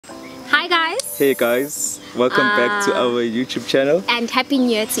Hey guys, welcome back to our YouTube channel. And Happy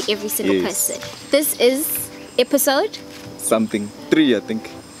New Year to every single person. This is episode? Something 3, I think.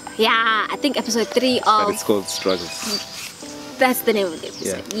 Yeah, I think episode 3 of... But it's called Struggles. That's the name of the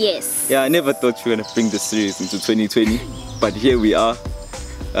episode, yes. Yeah, I never thought we were going to bring this series into 2020, but here we are.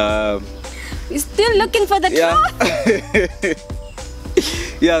 We're still looking for the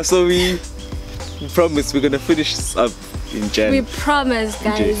truth. Yeah, so we promise we're going to finish this up in Jan. We promise,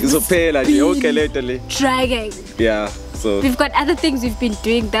 guys. It's dragging. Yeah, so we've got other things we've been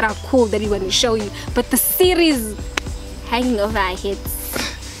doing that are cool that we want to show you, but the series hanging over our heads.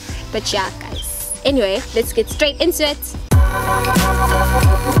 But yeah, guys. Anyway, let's get straight into it.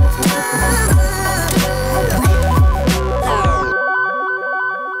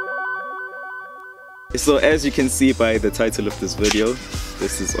 So as you can see by the title of this video,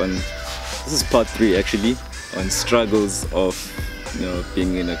 this is part 3 actually, on struggles of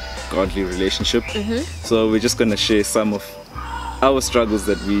being in a godly relationship. So we're just gonna share some of our struggles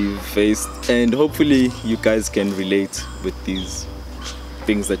that we've faced, and hopefully you guys can relate with these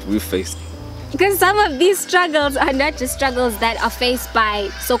things that we've faced. Because some of these struggles are not just struggles that are faced by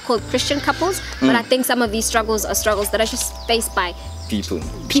so-called Christian couples, but I think some of these struggles are struggles that are just faced by people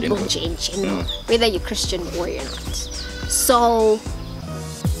in general, whether you're Christian or you're not. So,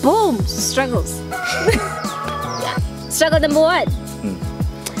 boom, struggles. Yeah. Struggle number 1.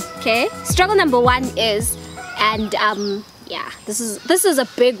 Okay, struggle number 1 is, and yeah, this is a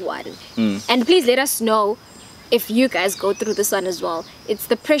big one. And please let us know if you guys go through this one as well. It's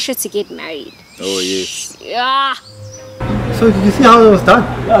the pressure to get married. Oh yes. Yeah. So did you see how it was done?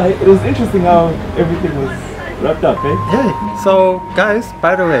 Yeah, it was interesting how everything was wrapped up, eh? Yeah. So guys,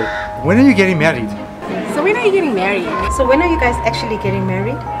 by the way, when are you getting married? So when are you getting married? So when are you guys actually getting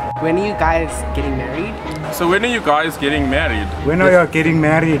married? When are you guys getting married? So when are you guys getting married? When are you getting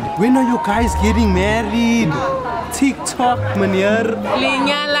married? When are you guys getting married? TikTok, meneer.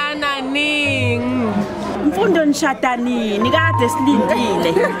 Linyalana ning. Mfundo nshatani, nikade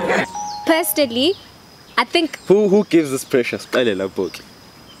silindile. Personally, I think... Who gives this pressure?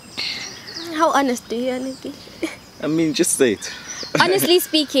 How honest do you want to be? I mean, just say it. Honestly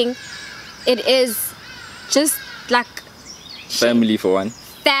speaking, it is just like... Family for one.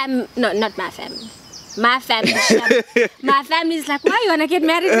 No, not my family. My family. My family is like, why you want to get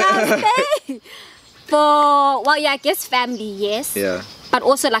married now? Well, yeah, I guess family, yes. Yeah. But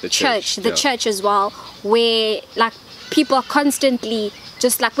also like the church as well, where like people are constantly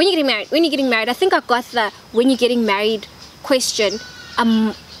just like, when you're getting married, when you're getting married. I think I got the when you're getting married question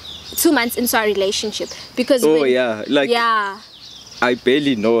 2 months into our relationship, because I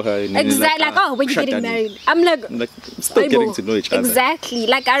barely know her. Exactly, like when you're getting married. I'm like still getting to know each other. Exactly.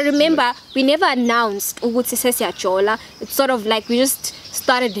 Like I remember we never announced it's sort of like we just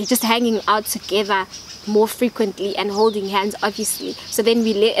started just hanging out together more frequently and holding hands, obviously. So then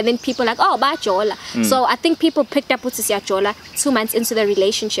and then people like, oh, ba chola. So I think people picked up chola 2 months into the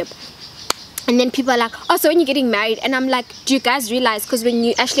relationship. And then people are like, oh, so when you're getting married? And I'm like, do you guys realize? Because when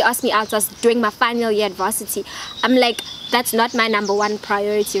you actually asked me out, I was doing my final year at varsity. I'm like, that's not my number 1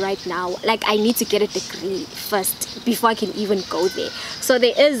 priority right now. Like, I need to get a degree first before I can even go there. So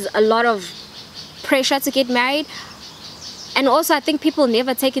there is a lot of pressure to get married. And also, I think people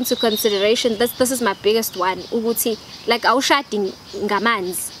never take into consideration, this is my biggest one, Uguti, like,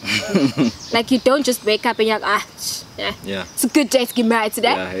 like, you don't just wake up and you're like, it's a good day to get married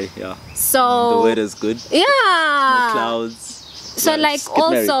today. So the weather's good. Yeah. No clouds. So like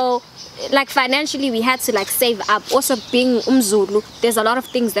also, like financially we had to like save up. Also being Umzulu, there's a lot of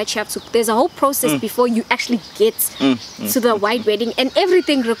things that you have to, there's a whole process before you actually get to the white wedding, and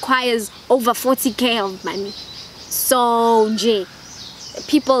everything requires over 40k of money. So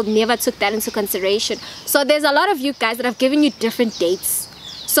people never took that into consideration. So there's a lot of you guys that have given you different dates.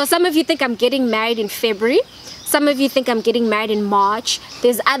 So some of you think I'm getting married in February. Some of you think I'm getting married in March.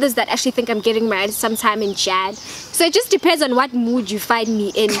 There's others that actually think I'm getting married sometime in Jan. So it just depends on what mood you find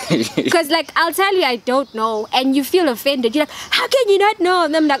me in. Because like, I'll tell you I don't know, and you feel offended. You're like, how can you not know?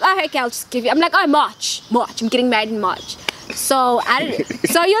 And I'm like, oh, okay, I'll just give you. I'm like, oh, March. I'm getting married in March. So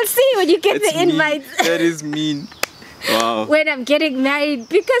so you'll see when you get the invite. That is mean. Wow. When I'm getting married,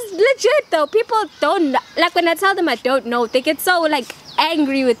 because legit though, people don't like when I tell them I don't know, they get so like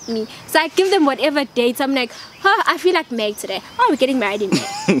angry with me. So I give them whatever dates. I'm like, I feel like May today. Oh, we're getting married in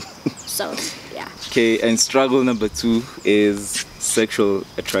May. So yeah. Okay, and struggle number 2 is sexual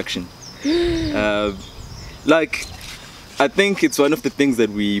attraction. Like, I think it's one of the things that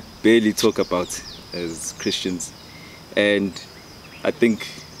we barely talk about as Christians, and I think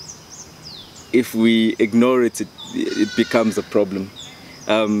if we ignore it, it becomes a problem.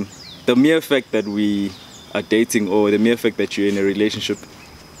 the mere fact that we are dating, or the mere fact that you're in a relationship,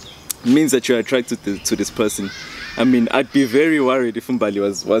 means that you're attracted to this person. I mean, I'd be very worried if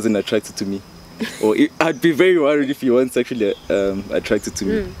Mbali wasn't attracted to me. Or I'd be very worried if he wasn't actually attracted to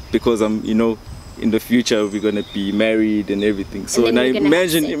me. Because you know, in the future we're gonna be married and everything. So now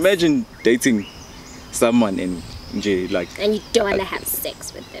imagine dating someone and you don't wanna have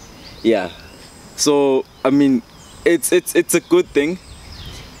sex with them. Yeah. So I mean, it's a good thing,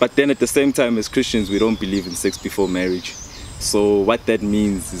 but then at the same time, as Christians, we don't believe in sex before marriage. So what that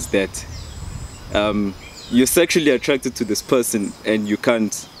means is that you're sexually attracted to this person and you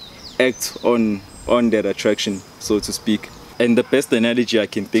can't act on that attraction, so to speak. And the best analogy I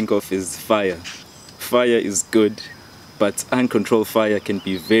can think of is fire. Fire is good, but uncontrolled fire can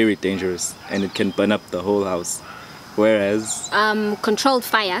be very dangerous and it can burn up the whole house. Whereas controlled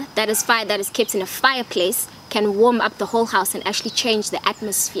fire that is kept in a fireplace, can warm up the whole house and actually change the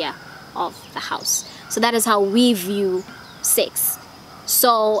atmosphere of the house. So that is how we view sex.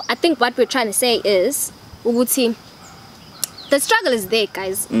 So I think what we're trying to say is, Uguti, the struggle is there,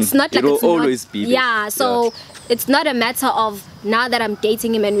 guys. It's not like it will always be there. Yeah, so it's not a matter of now that I'm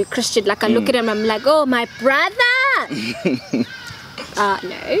dating him and we're Christian, like I look at him, I'm like, oh, my brother.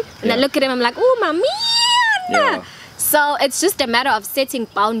 No. And I look at him, I'm like, oh, my man. Yeah. So it's just a matter of setting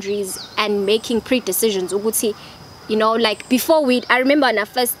boundaries and making pre-decisions. Uguti, you know, like before I remember on our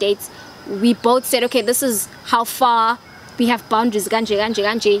first dates, we both said, okay, this is how far we have boundaries.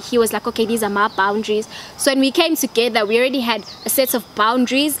 Ganje. He was like, okay, these are my boundaries. So when we came together, we already had a set of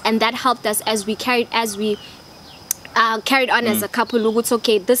boundaries, and that helped us as we carried on as a couple. It's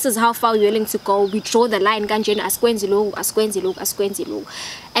okay, this is how far we're willing to go. We draw the line.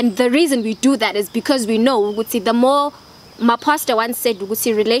 And the reason we do that is because we know, the more, my pastor once said,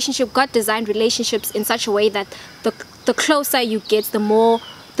 God designed relationships in such a way that the closer you get,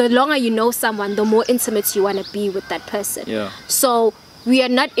 the longer you know someone, the more intimate you want to be with that person. Yeah. So we are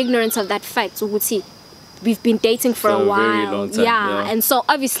not ignorant of that fact. We've been dating for a while. Very long time. Yeah. And so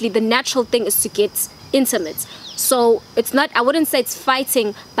obviously the natural thing is to get intimate. So it's not, I wouldn't say it's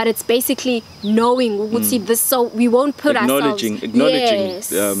fighting, but it's basically knowing this, so we won't put acknowledging yes.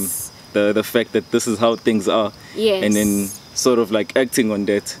 the fact that this is how things are. Yes. And then sort of like acting on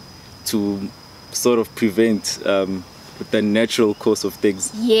that to sort of prevent the natural course of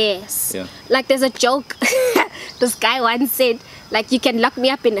things. Yes. Yeah. Like there's a joke this guy once said, like, you can lock me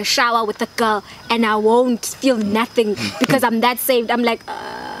up in a shower with a girl and I won't feel nothing because I'm that saved. I'm like,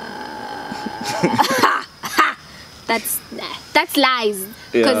 that's lies,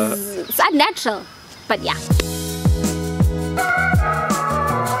 because it's unnatural. But yeah.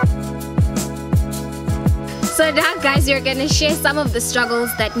 So now, guys, we're gonna share some of the struggles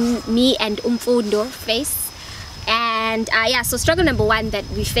that me and Mfundo face. And so struggle number one that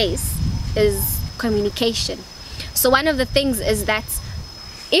we face is communication. So one of the things is that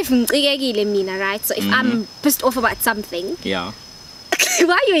if right, so if I'm pissed off about something, yeah.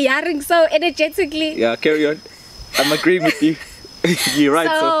 Why are you yelling so energetically? Yeah, carry on. I'm agreeing with you. You're right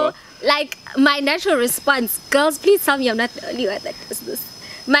so far. Like, my natural response, girls, please tell me I'm not the only one that does this.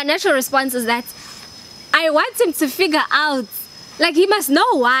 My natural response is that I want him to figure out, like, he must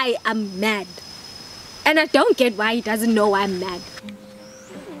know why I'm mad. And I don't get why he doesn't know why I'm mad.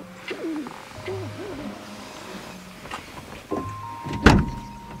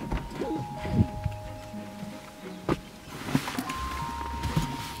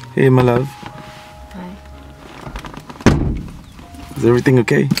 Hey, my love. Hi. Is everything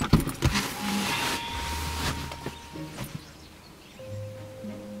okay?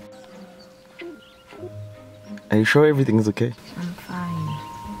 Are you sure everything is okay? I'm fine.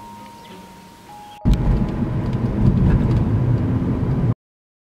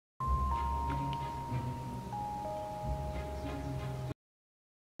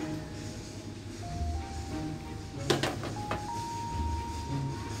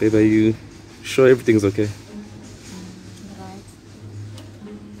 Babe, are you sure everything's okay?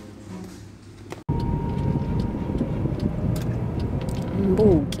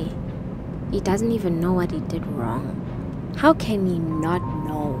 Mbuki, he doesn't even know what he did wrong. How can he not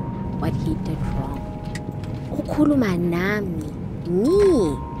know what he did wrong? Ukhuluma nami,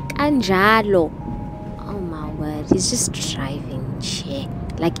 me, kanjalo. Oh my word, he's just driving shit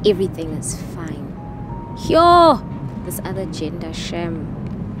like everything is fine. Yo, this other gender shame.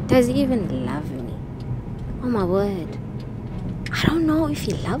 Does he even love me? Oh my word. I don't know if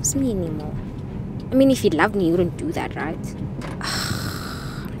he loves me anymore. I mean, if he loved me, he wouldn't do that, right?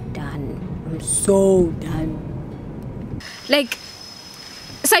 I'm done. I'm so done. Like,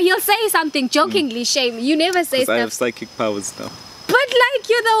 so he'll say something jokingly, shame. You never say stuff. I have psychic powers now. like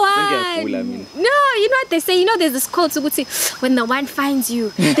you're the Ngiyakula one. mina. No, you know what they say? You know there's this quote, when the one finds you,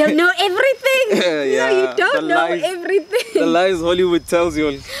 they'll know everything. Yeah, No, you don't the know lies- everything. The lies Hollywood tells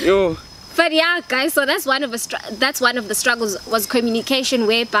you. Yo. But yeah, guys, so that's one of the struggles was communication,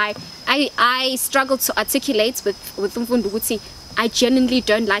 whereby I struggled to articulate with Mfundo ukuthi I genuinely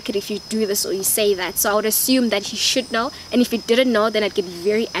don't like it if you do this or you say that. So I would assume that he should know, and if he didn't know, then I'd get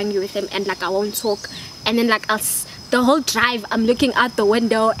very angry with him and like I won't talk, and then like the whole drive I'm looking out the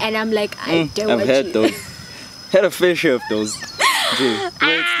window and I'm like I don't I've want had you. those. Had a fair share of those. Where it's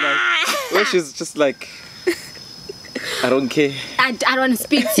like, where she's just like, I don't care. I don't want to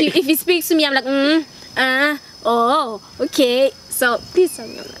speak to you. If he speaks to me, I'm like, oh, okay. So please tell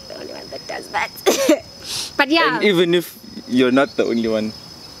me I'm not the only one that does that. But yeah. And even if you're not the only one,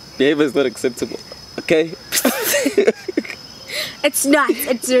 behavior is not acceptable. Okay? It's not.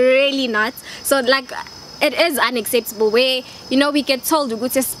 It's really not. So like, it is unacceptable where, you know, we get told,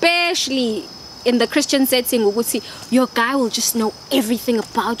 especially in the Christian setting, your guy will just know everything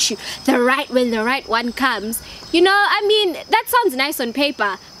about you. When the right one comes, you know, I mean, that sounds nice on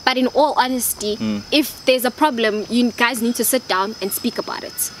paper, but in all honesty, if there's a problem, you guys need to sit down and speak about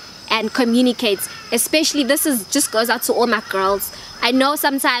it and communicate. Especially, just goes out to all my girls. I know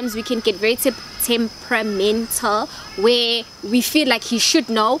sometimes we can get very temperamental where we feel like he should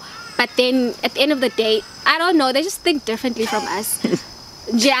know, but then at the end of the day, I don't know, they just think differently from us.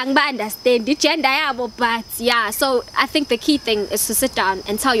 Understand the gender, but yeah, so I think the key thing is to sit down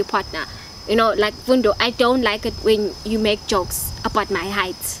and tell your partner, you know, like Mfundo, I don't like it when you make jokes about my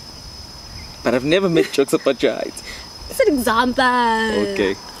height. But I've never made jokes about your height. It's an example.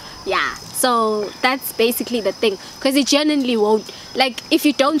 Okay. Yeah, so that's basically the thing, because he genuinely won't. Like, if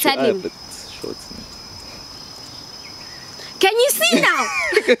you don't tell him. But short. Can you see now?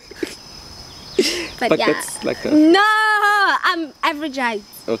 But yeah. That's like a... No, I'm average height.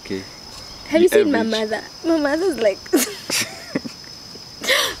 Okay. Have you seen my average. mother? My mother's like.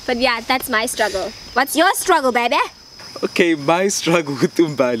 But yeah, that's my struggle. What's your struggle, baby? Okay, my struggle with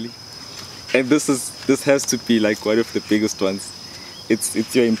Mbali, and this has to be like one of the biggest ones.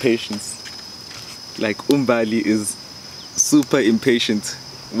 It's your impatience. Like Mbali is super impatient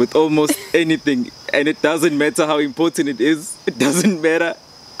with almost anything, and it doesn't matter how important it is. It doesn't matter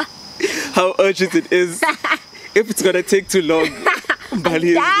how urgent it is. If it's gonna take too long,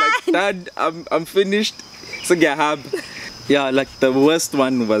 Mbali is like, Dad, I'm finished. So yeah, like the worst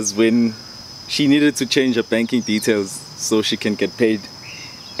one was when she needed to change her banking details so she can get paid.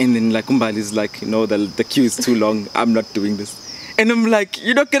 And then like Mbali is like, no, the queue is too long. I'm not doing this. And I'm like,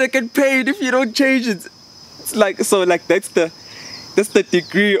 you're not gonna get paid if you don't change it. It's like, so like that's the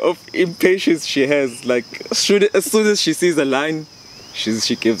degree of impatience she has. Like as soon as she sees a line,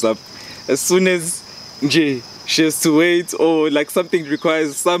 she gives up. As soon as she has to wait, or like something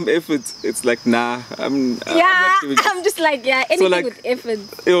requires some effort, it's like, nah, I'm not doing it. I'm just like, yeah, anything like, with effort.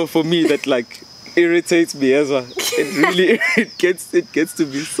 You know, for me that like irritates me as well. It really it gets to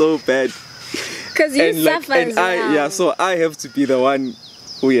be so bad. Because you suffer as well. So I have to be the one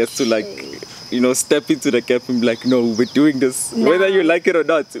who has to like, you know, step into the gap and be like, no, we're doing this. No. Whether you like it or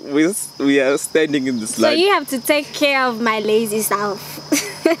not, we are standing in this line. So you have to take care of my lazy self.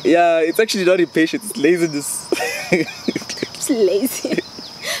 Yeah, it's actually not impatience, it's laziness. It's lazy.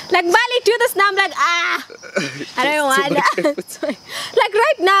 Like, Mbali, do this now. I'm like, I don't want that. Like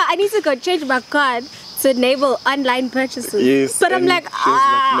right now, I need to go change my card to enable online purchases. Yes, but I'm like,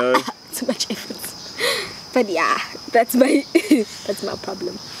 no. too much effort. But yeah, that's my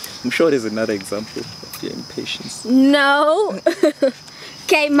problem. I'm sure there's another example of your impatience. No.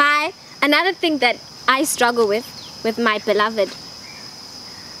 Okay, another thing that I struggle with my beloved,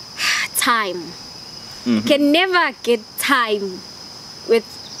 time. Can never get time with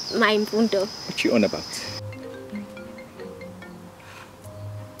my Mfundo. What you on about?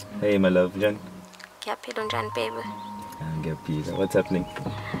 Hey, my love, Jan. Baby. What's happening?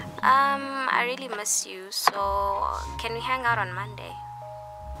 I really miss you, so can we hang out on Monday?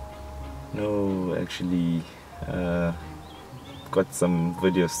 No, actually, got some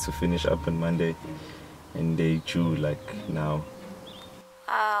videos to finish up on Monday, and they due like now.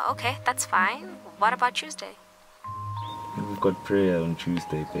 Okay, that's fine. What about Tuesday? We've got prayer on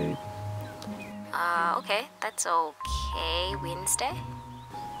Tuesday, babe. Okay, that's okay. Wednesday?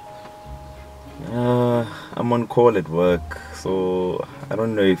 I'm on call at work, so I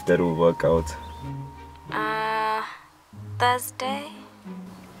don't know if that will work out. Thursday?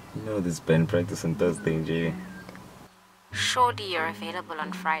 You know there's band practice on Thursday, Jay. Surely you're available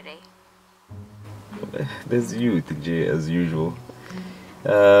on Friday. There's you, Jay, as usual.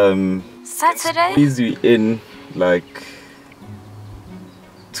 Saturday? Squeeze you in like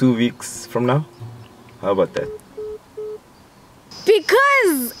 2 weeks from now? How about that?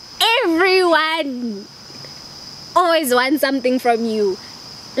 Because everyone always wants something from you.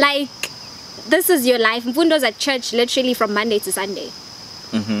 Like, this is your life. Mfundo's at church literally from Monday to Sunday.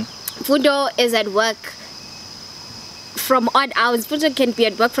 Mfundo is at work from odd hours. Mfundo can be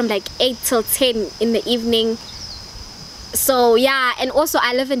at work from like 8 till 10 in the evening. So yeah, and also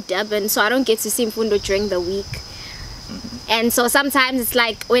I live in Durban, so I don't get to see Mfundo during the week. And so sometimes it's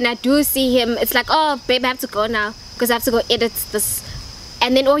like when I do see him, it's like, oh babe, I have to go now because I have to go edit this.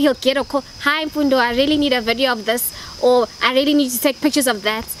 And then he'll get a call, hi Mfundo, I really need a video of this, or I really need to take pictures of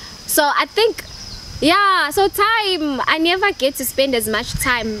that. So I think, yeah, so time, I never get to spend as much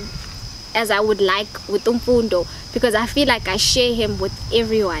time as I would like with Mfundo, because I feel like I share him with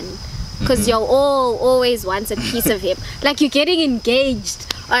everyone, because you're all always wants a piece of him. Like you're getting engaged,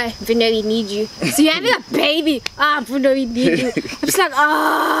 oh Mfundo, we need you. So you're having a baby, ah Mfundo, we need you. I'm just like,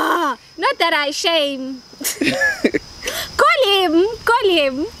 ah, not that I shame. Call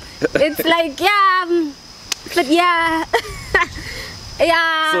him. It's like, yeah, but yeah.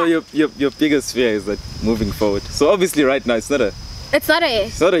 Yeah. So your biggest fear is that moving forward. So obviously right now it's not a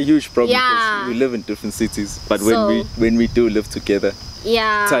huge problem, yeah, because we live in different cities. But when we do live together,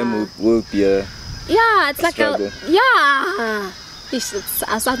 yeah, time will be a it's like struggle.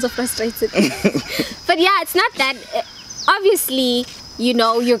 I sound so frustrated. But yeah, it's not that. Obviously, you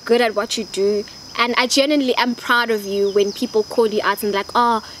know, you're good at what you do. And I genuinely am proud of you when people call you out and like,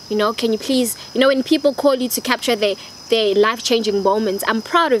 oh, you know, can you please, you know, when people call you to capture their life-changing moments, I'm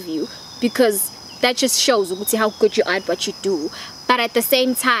proud of you, because that just shows how good you are at what you do. But at the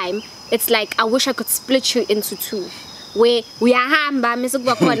same time, it's like I wish I could split you into two, where we are hamba,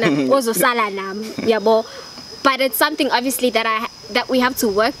 but it's something obviously that we have to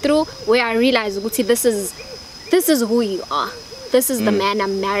work through, where I realize this is who you are. This is the man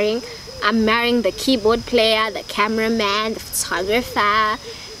I'm marrying. I'm marrying the keyboard player, the cameraman, the photographer,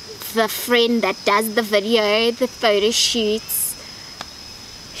 the friend that does the video, the photo shoots.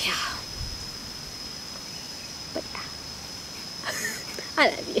 Yeah. But I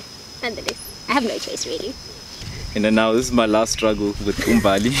love you. Nonetheless, I have no choice really. And then now this is my last struggle with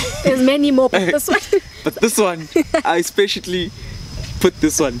Mbali. There's many more, but this one. But this one, I especially put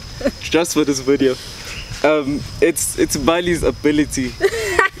this one just for this video. It's Mbali's ability.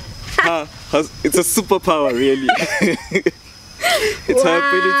 It's a superpower, really. It's her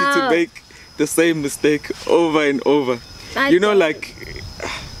ability to make the same mistake over and over. You know, like,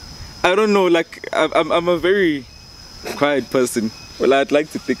 I don't know, like, I'm a very quiet person. Well, I'd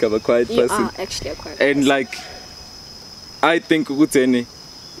like to think I'm a quiet person. You are actually a quiet person. And like, I think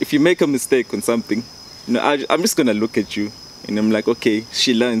if you make a mistake on something, you know, I'm just gonna look at you and I'm like, okay,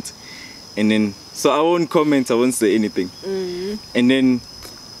 she learned. And then, so I won't comment, I won't say anything. And then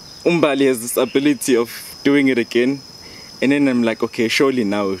Mbali has this ability of doing it again, and then I'm like, okay, surely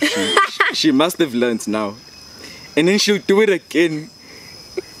now she must have learned now. And then she'll do it again,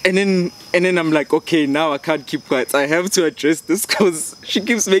 and then I'm like, okay, now I can't keep quiet. I have to address this because she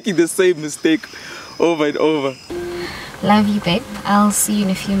keeps making the same mistake over and over. Love you, babe. I'll see you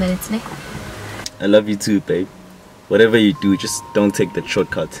in a few minutes, Nick. I love you too, babe. Whatever you do, just don't take that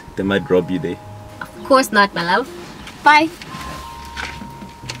shortcut. They might rob you there. Of course not, my love. Bye.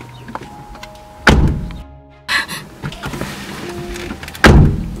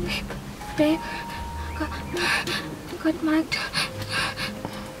 Babe, got mugged.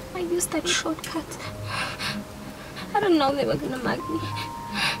 I used that shortcut. I don't know they were gonna mug me.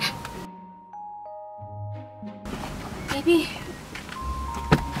 Baby,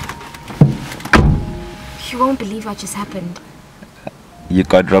 you won't believe what just happened. You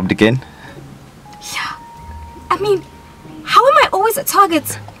got robbed again? Yeah. I mean, how am I always a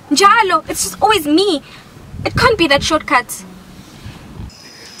target? Njalo, it's just always me. It can't be that shortcut.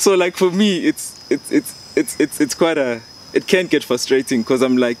 So like for me, it's quite it can get frustrating, because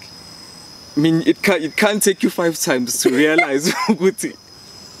I'm like, I mean, it can't take you 5 times to realize Guti,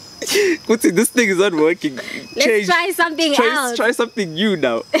 this thing is not working. Let's try something else. Try something new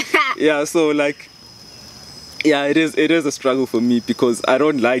now. Yeah, so like, yeah, it is a struggle for me, because I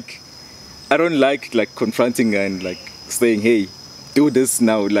don't like confronting her and like saying, hey, do this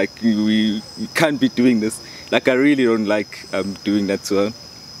now, like we can't be doing this. Like I really don't like doing that to her.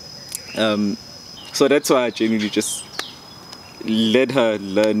 So that's why I genuinely just let her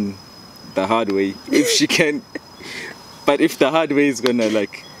learn the hard way if she can. But if the hard way is gonna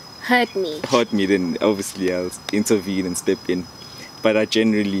like hurt me, then obviously I'll intervene and step in. But I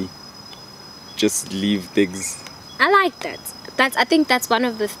generally just leave things. I like that. I think that's one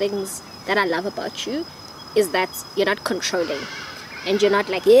of the things that I love about you, is that you're not controlling. and you're not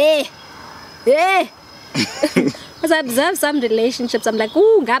like, yeah. Because I observe some relationships, I'm like,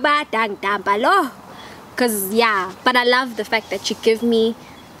 ooh, ngaba dang dampalo. Because, yeah, but I love the fact that you give me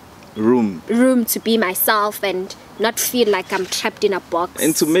room to be myself and not feel like I'm trapped in a box.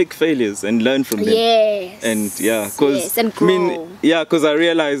 and to make failures and learn from them. Yes. And yeah, because yes, and grow. because I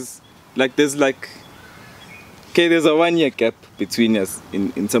realize like there's like there's a 1 year gap between us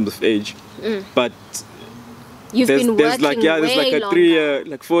in terms of age, but You've been there's working like there's like a longer. 3 year,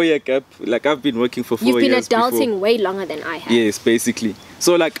 like 4 year gap. Like I've been working for 4 You've been years. adulting before. way longer than I have. Yes, basically.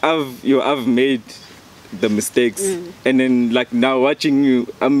 So like I've made the mistakes, and then like now watching you,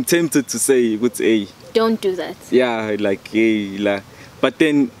 I'm tempted to say, "What's a?" Don't do that. Yeah, like hey, but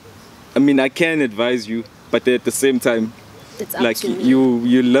then, I mean, I can advise you, but at the same time, It's up like to me.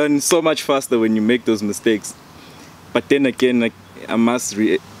 you learn so much faster when you make those mistakes. But then again, like I must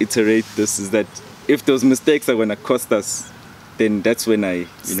reiterate this is that if those mistakes are gonna cost us, then that's when I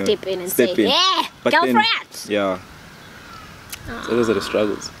Step in and say, yeah, But go then, for it. Yeah. So those are the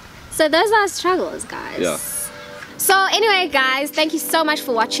struggles. So those are struggles, guys. Yeah. So anyway, guys, thank you so much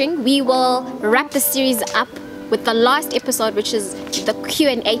for watching. We will wrap the series up with the last episode, which is the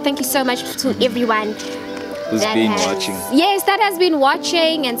Q&A. Thank you so much to everyone Who's been watching? Yes, that has been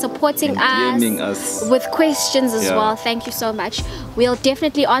watching and supporting And DMing us. with questions as Yeah. well. Thank you so much. We'll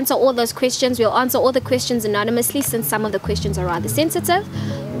definitely answer all those questions. We'll answer all the questions anonymously since some of the questions are rather sensitive.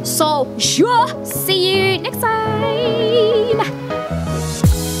 So, sure, see you next time.